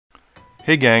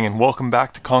Hey gang, and welcome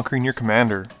back to Conquering Your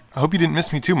Commander. I hope you didn't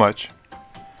miss me too much.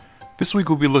 This week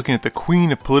we'll be looking at the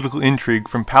Queen of Political Intrigue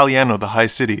from Paliano, the High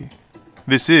City.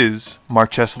 This is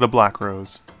Marchesa the Black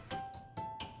Rose.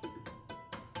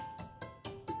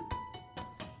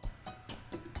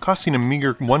 Costing a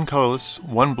meager 1 colorless,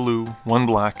 1 blue, 1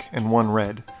 black, and 1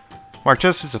 red,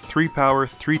 Marchesa is a 3 power,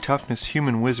 3 toughness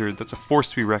human wizard that's a force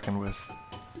to be reckoned with.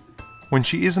 When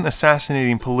she isn't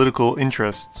assassinating political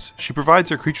interests, she provides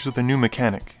her creatures with a new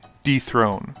mechanic,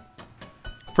 Dethrone.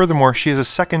 Furthermore, she has a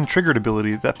second triggered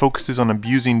ability that focuses on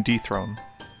abusing Dethrone.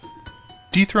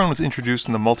 Dethrone was introduced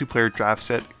in the multiplayer draft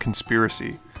set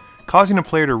Conspiracy. Causing a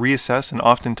player to reassess and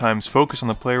oftentimes focus on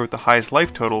the player with the highest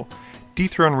life total,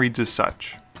 Dethrone reads as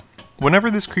such.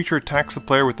 Whenever this creature attacks the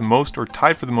player with the most or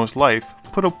tied for the most life,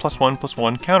 put a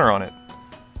 +1/+1 counter on it.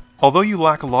 Although you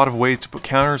lack a lot of ways to put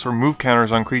counters or move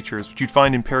counters on creatures, which you'd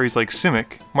find in parries like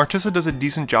Simic, Marchesa does a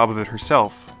decent job of it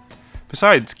herself.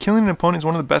 Besides, killing an opponent is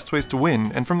one of the best ways to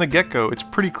win, and from the get-go, it's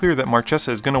pretty clear that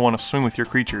Marchesa is going to want to swing with your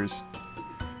creatures.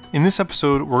 In this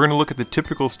episode, we're going to look at the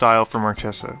typical style for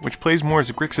Marchesa, which plays more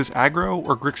as a Grixis aggro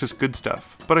or Grixis good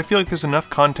stuff, but I feel like there's enough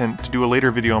content to do a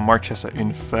later video on Marchesa,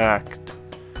 in fact.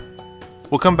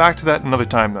 We'll come back to that another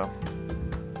time though.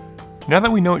 Now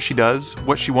that we know what she does,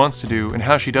 what she wants to do, and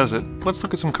how she does it, let's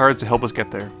look at some cards to help us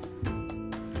get there.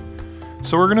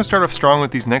 So we're going to start off strong with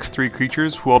these next 3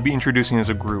 creatures who I'll be introducing as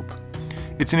a group.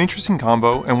 It's an interesting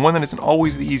combo, and one that isn't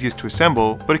always the easiest to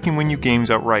assemble, but it can win you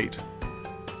games outright.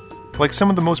 Like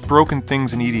some of the most broken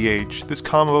things in EDH, this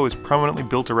combo is prominently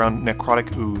built around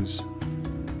Necrotic Ooze.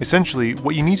 Essentially,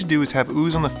 what you need to do is have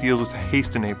Ooze on the field with a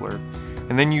haste enabler,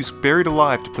 and then use Buried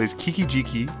Alive to place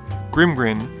Kiki-Jiki,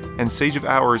 Grimgrin, and Sage of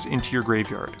Hours into your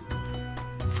graveyard.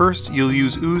 First, you'll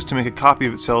use Ooze to make a copy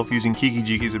of itself using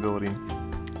Kiki-Jiki's ability.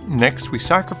 Next, we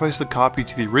sacrifice the copy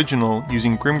to the original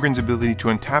using Grimgrin's ability to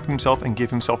untap himself and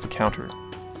give himself a counter.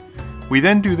 We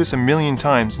then do this a million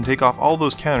times and take off all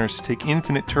those counters to take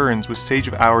infinite turns with Sage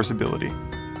of Hours ability.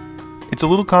 It's a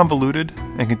little convoluted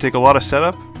and can take a lot of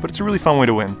setup, but it's a really fun way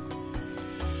to win.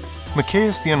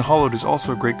 Marchesa the Unhallowed is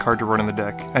also a great card to run in the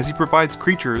deck, as he provides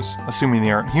creatures, assuming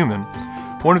they aren't human,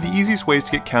 one of the easiest ways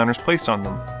to get counters placed on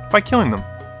them, by killing them.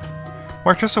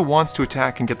 Marchesa wants to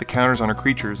attack and get the counters on her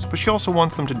creatures, but she also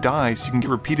wants them to die so you can get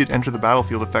repeated enter the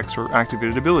battlefield effects or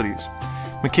activated abilities.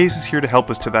 Marchesa is here to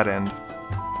help us to that end.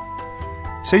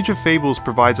 Sage of Fables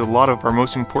provides a lot of our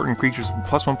most important creatures with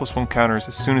 +1/+1 counters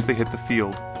as soon as they hit the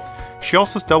field. She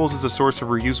also doubles as a source of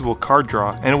reusable card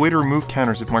draw and a way to remove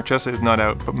counters if Marchesa is not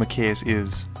out but Marchesa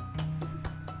is.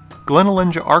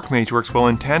 Glenalenja Archmage works well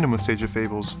in tandem with Sage of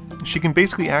Fables. She can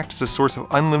basically act as a source of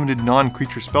unlimited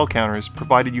non-creature spell counters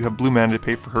provided you have blue mana to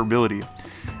pay for her ability,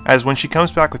 as when she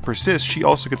comes back with Persist, she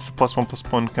also gets the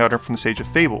 +1/+1 counter from the Sage of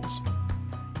Fables.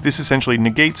 This essentially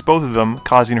negates both of them,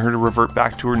 causing her to revert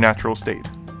back to her natural state.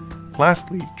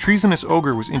 Lastly, Treasonous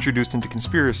Ogre was introduced into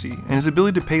Conspiracy, and his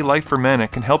ability to pay life for mana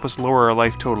can help us lower our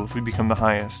life total if we become the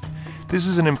highest. This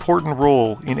is an important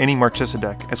role in any Marchesa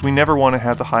deck, as we never want to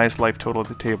have the highest life total at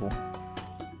the table.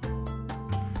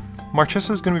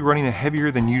 Marchesa is going to be running a heavier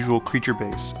than usual creature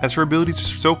base, as her abilities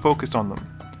are so focused on them.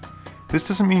 This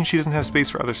doesn't mean she doesn't have space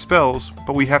for other spells,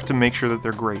 but we have to make sure that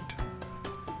they're great.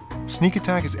 Sneak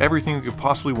Attack is everything we could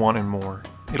possibly want and more.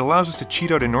 It allows us to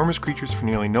cheat out enormous creatures for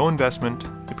nearly no investment,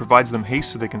 it provides them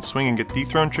haste so they can swing and get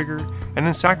Dethrone trigger, and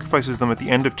then sacrifices them at the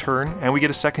end of turn, and we get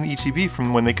a second ETB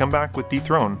from when they come back with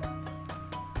Dethrone.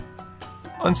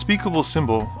 Unspeakable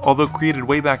Symbol, although created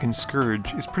way back in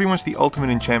Scourge, is pretty much the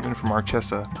ultimate enchantment for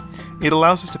Marchesa. It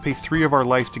allows us to pay 3 of our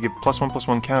life to give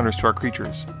 +1/+1 counters to our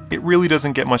creatures. It really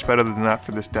doesn't get much better than that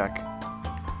for this deck.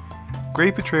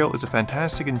 Grave Betrayal is a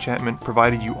fantastic enchantment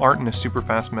provided you aren't in a super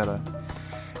fast meta.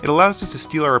 It allows us to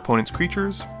steal our opponent's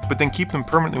creatures, but then keep them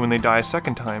permanently when they die a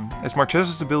second time, as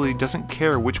Marchesa's ability doesn't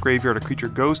care which graveyard a creature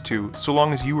goes to, so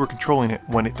long as you were controlling it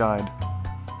when it died.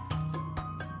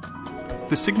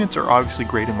 The Signets are obviously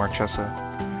great in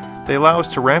Marchesa. They allow us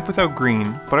to ramp without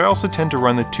green, but I also tend to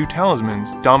run the 2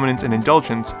 talismans, Dominance and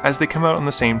Indulgence, as they come out on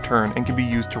the same turn and can be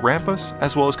used to ramp us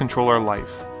as well as control our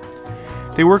life.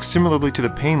 They work similarly to the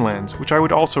Painlands, which I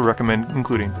would also recommend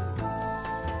including.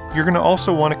 You're going to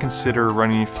also want to consider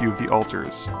running a few of the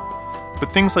altars,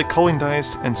 but things like Culling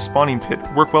Dice and Spawning Pit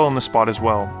work well on the spot as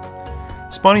well.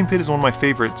 Spawning Pit is one of my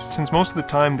favorites, since most of the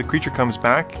time the creature comes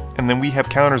back, and then we have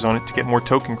counters on it to get more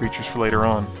token creatures for later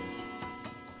on.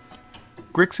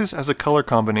 Grixis as a color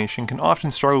combination can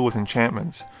often struggle with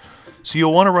enchantments, so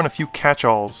you'll want to run a few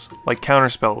catch-alls, like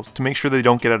counterspells, to make sure they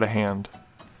don't get out of hand.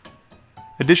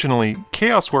 Additionally,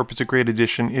 Chaos Warp is a great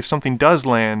addition if something does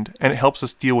land, and it helps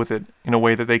us deal with it in a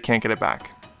way that they can't get it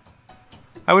back.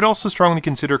 I would also strongly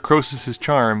consider Croesus'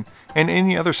 Charm and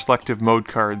any other selective mode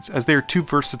cards, as they are too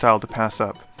versatile to pass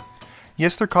up.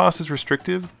 Yes, their cost is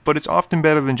restrictive, but it's often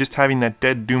better than just having that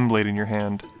dead Doomblade in your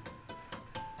hand.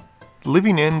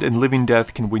 Living End and Living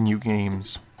Death can win you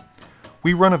games.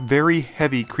 We run a very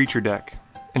heavy creature deck,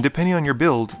 and depending on your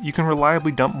build, you can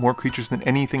reliably dump more creatures than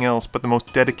anything else but the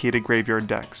most dedicated graveyard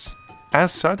decks.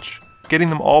 As such, getting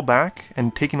them all back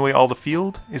and taking away all the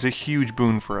field is a huge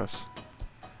boon for us.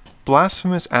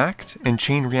 Blasphemous Act and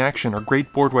Chain Reaction are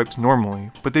great board wipes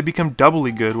normally, but they become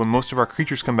doubly good when most of our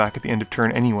creatures come back at the end of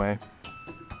turn anyway.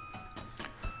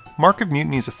 Mark of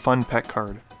Mutiny is a fun pet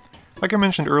card. Like I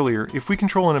mentioned earlier, if we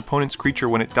control an opponent's creature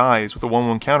when it dies with a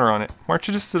 1/1 counter on it,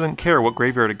 Marchesa doesn't care what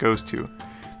graveyard it goes to.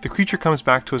 The creature comes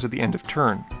back to us at the end of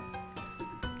turn.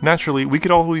 Naturally, we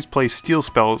could always play steal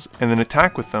spells and then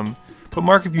attack with them, but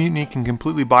Mark of Mutiny can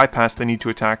completely bypass the need to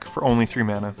attack for only 3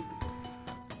 mana.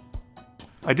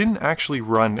 I didn't actually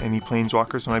run any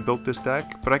Planeswalkers when I built this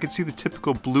deck, but I could see the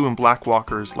typical blue and black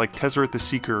walkers like Tezzeret the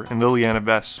Seeker and Liliana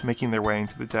Vess making their way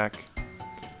into the deck.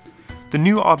 The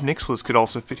new Ob Nixilis could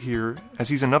also fit here, as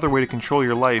he's another way to control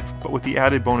your life, but with the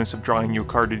added bonus of drawing you a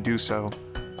card to do so.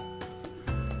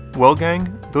 Well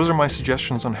gang, those are my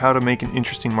suggestions on how to make an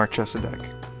interesting Marchesa deck.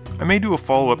 I may do a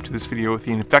follow-up to this video with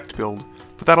the Infect build,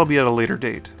 but that'll be at a later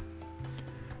date.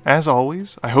 As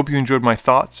always, I hope you enjoyed my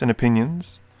thoughts and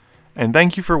opinions, and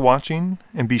thank you for watching,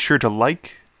 and be sure to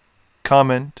like,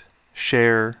 comment,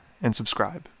 share, and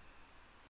subscribe.